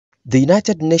The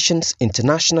United Nations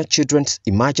International Children's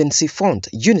Emergency Fund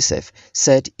 (UNICEF)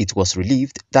 said it was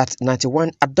relieved that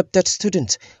 91 adopted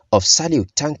students of Salihu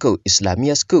Tanko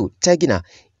Islamiya School, Tegina,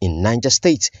 in Niger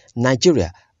State,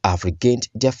 Nigeria, have regained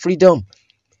their freedom.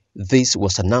 This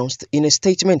was announced in a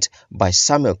statement by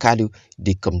Samuel Kalu,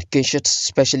 the communications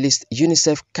specialist,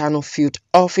 UNICEF Kano Field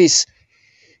Office.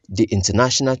 The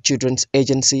International Children's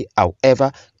Agency,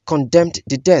 however, condemned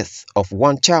the death of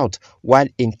one child while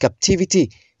in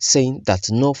captivity, saying that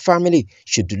no family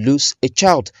should lose a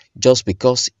child just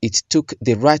because it took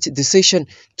the right decision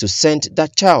to send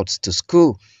that child to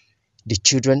school. The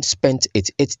children spent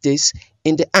 88 days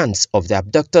in the hands of the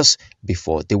abductors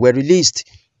before they were released.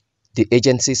 The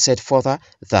agency said further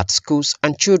that schools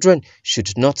and children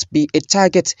should not be a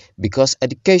target because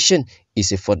education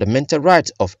is a fundamental right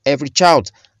of every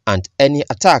child, and any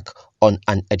attack on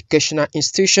an educational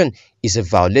institution is a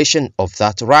violation of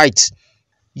that right.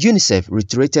 UNICEF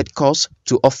reiterated calls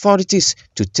to authorities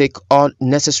to take all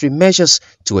necessary measures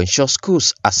to ensure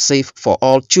schools are safe for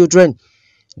all children.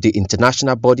 The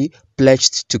international body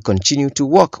pledged to continue to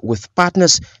work with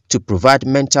partners to provide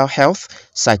mental health,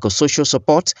 psychosocial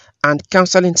support, and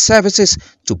counseling services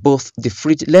to both the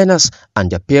freed learners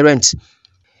and their parents.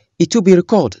 It will be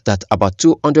recalled that about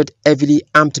 200 heavily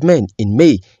armed men in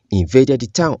May invaded the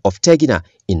town of Tegina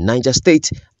in Niger State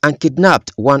and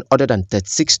kidnapped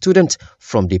 136 students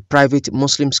from the private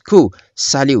Muslim school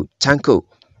Salihu Tanko.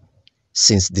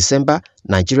 Since December,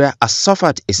 Nigeria has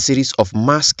suffered a series of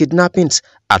mass kidnappings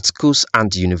at schools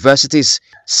and universities.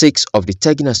 6 of the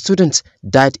Tegina students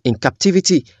died in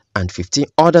captivity and 15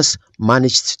 others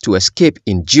managed to escape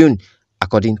in June,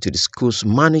 according to the school's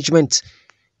management.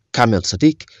 Kamel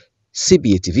Sadiq,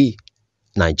 CBA TV,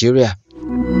 Nigeria.